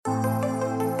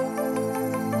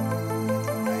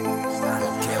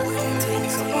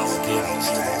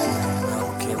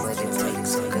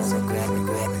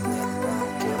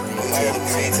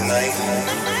Agree tonight.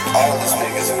 All of the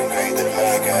speakers have agreed that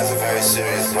America has a very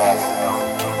serious problem.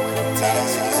 Not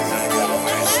only does America have a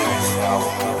very serious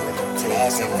problem, but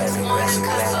also has a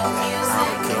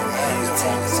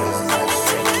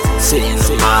Sitting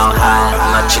a mile high,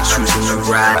 my chicks cruising the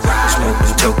ride,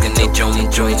 smoking, toking, they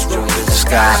joining joints, through the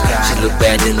sky. She look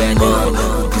bad in the mud,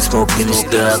 be smoking this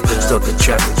stuff, stuck in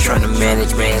traffic, trying to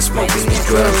manage, man, smoking these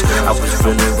drugs. I was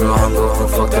feeling real hungover,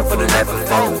 fucked up for the life of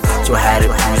phone, so I had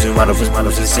it cruising while I was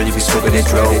cruising, said he be smoking and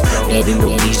drove. Adding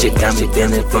the weed shit got me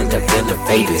feeling fucked up, feeling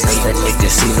faded. That nigga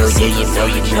see no,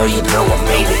 yeah, you know I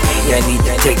made it. Yeah, I need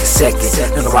to take a second,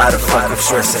 don't know why the fuck I'm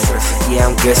stressing. Yeah,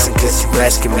 I'm guessing cause you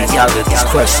asking me all of these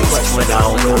questions, but I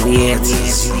don't know the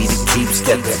answers. You need to keep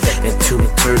stepping, and to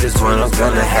turn this one, I'm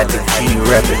gonna have to keep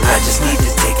repping. I just need to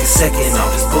take a second, all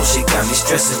this bullshit got me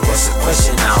stressing. What's the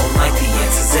question? I don't like the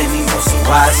answers anymore, so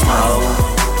I smoke,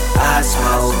 I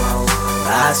smoke,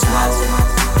 I smoke,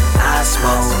 I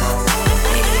smoke.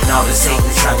 And all this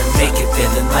hating trying to make it,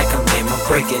 feeling like I'm game of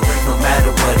breaking. No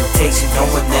matter what it takes, you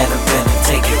knowing that I'm gonna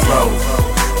take it, roll.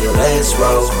 Yo, let's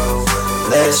roll.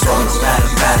 Let's roll, no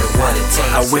matter what it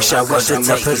takes. I wish I was in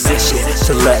a position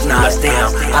to let Nas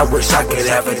down. I wish I could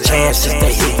have a chance just to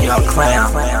hit y'all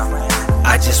clown.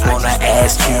 I just wanna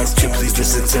ask you to please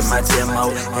listen to my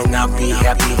demo, and I'll be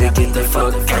happy to get the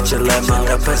fuck at your limo.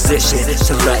 In a position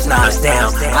to let Nas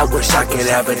down. I wish I could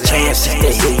have a chance just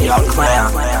to hit y'all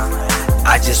clown.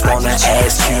 I just wanna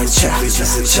ask you to please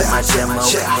listen to my demo,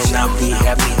 and I'll be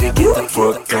happy to get the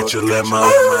fuck at your limo.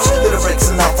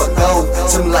 Lyrics and off I go,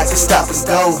 to me like a stop and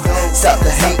go. Stop the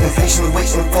hating, patiently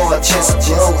waiting for a chance to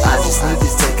grow. I just need to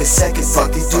take a second, fuck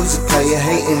these dudes who play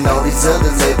hating. All these other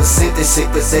labels think they sick,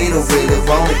 but they don't really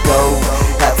wanna go.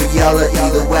 Half of y'all are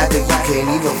either whack or you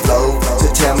can't even flow. So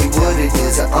tell me what it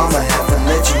is, I'ma have to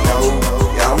let you know.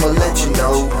 Yeah, I'ma let you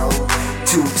know.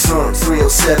 2 Trump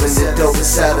 307, the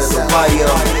dopest out of the wire.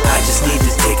 I just need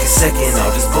to take a second, all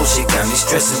this bullshit got me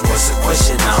stressing. What's the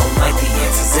question? I don't like the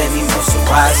answers anymore, so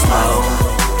I smoke,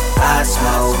 I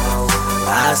smoke,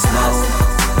 I smoke,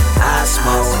 I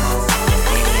smoke.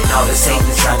 And all this hating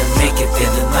trying to make it,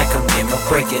 feeling like I'm game of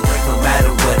breaking. No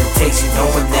matter what it takes, you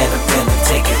knowing that I'm gonna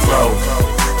take it, roll.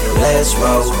 Yo, let's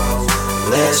roll,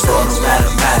 let's roll, no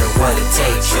matter what it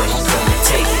takes, yo, I'm gonna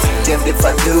take it. Damned if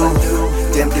I do,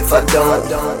 damned if I don't.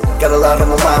 Got a lot on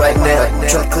my mind right now,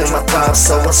 trying to clear my thoughts,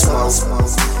 so I smoke.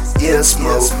 Yeah, I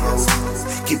smoke.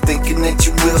 Keep thinking that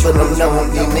you will, but I'm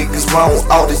knowing you niggas wrong.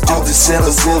 All these dudes is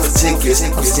selling silver tickets.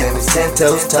 I'm standing 10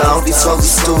 toes tall, these hoes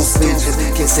are stupid.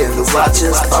 Can't stand to watch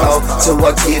us fall, so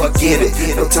I get it.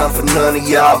 No time for none of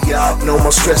y'all. No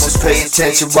more stresses, pay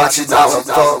attention, watch it all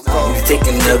unfold. You take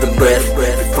another breath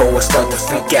before I start to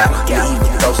freak out. Even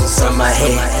thoughts inside my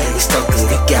head, it start to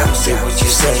leak out. Say what you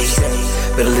say,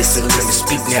 better listen to me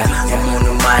speak now. I'm on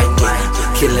the mic,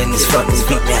 killing this fucking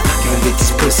beat now. You can get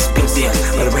these pussies beat down,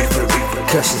 but I'm ready for the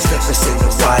repercussions. Let's in the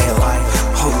wild,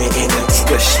 hold me in the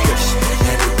discussion.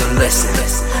 Handle the lesson,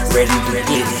 ready to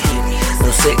get it. No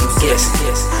second guessing,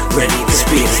 ready to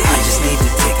spit it. I just need to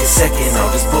take a second, all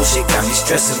this bullshit got me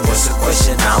stressing. What's the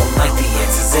question? I don't like the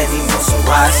answers anymore, so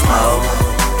I smoke,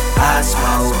 I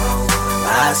smoke,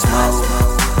 I smoke,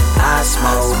 I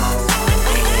smoke.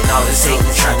 And all this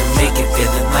hating trying to make it,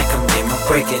 feeling like I'm game of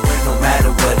breaking. No matter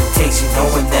what it takes, you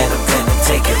knowing that I'm gonna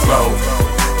take it, roll.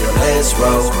 Yo, let's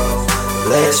roll,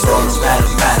 let's roll,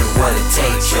 no matter what it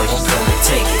takes, yo, I'm gonna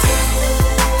take it.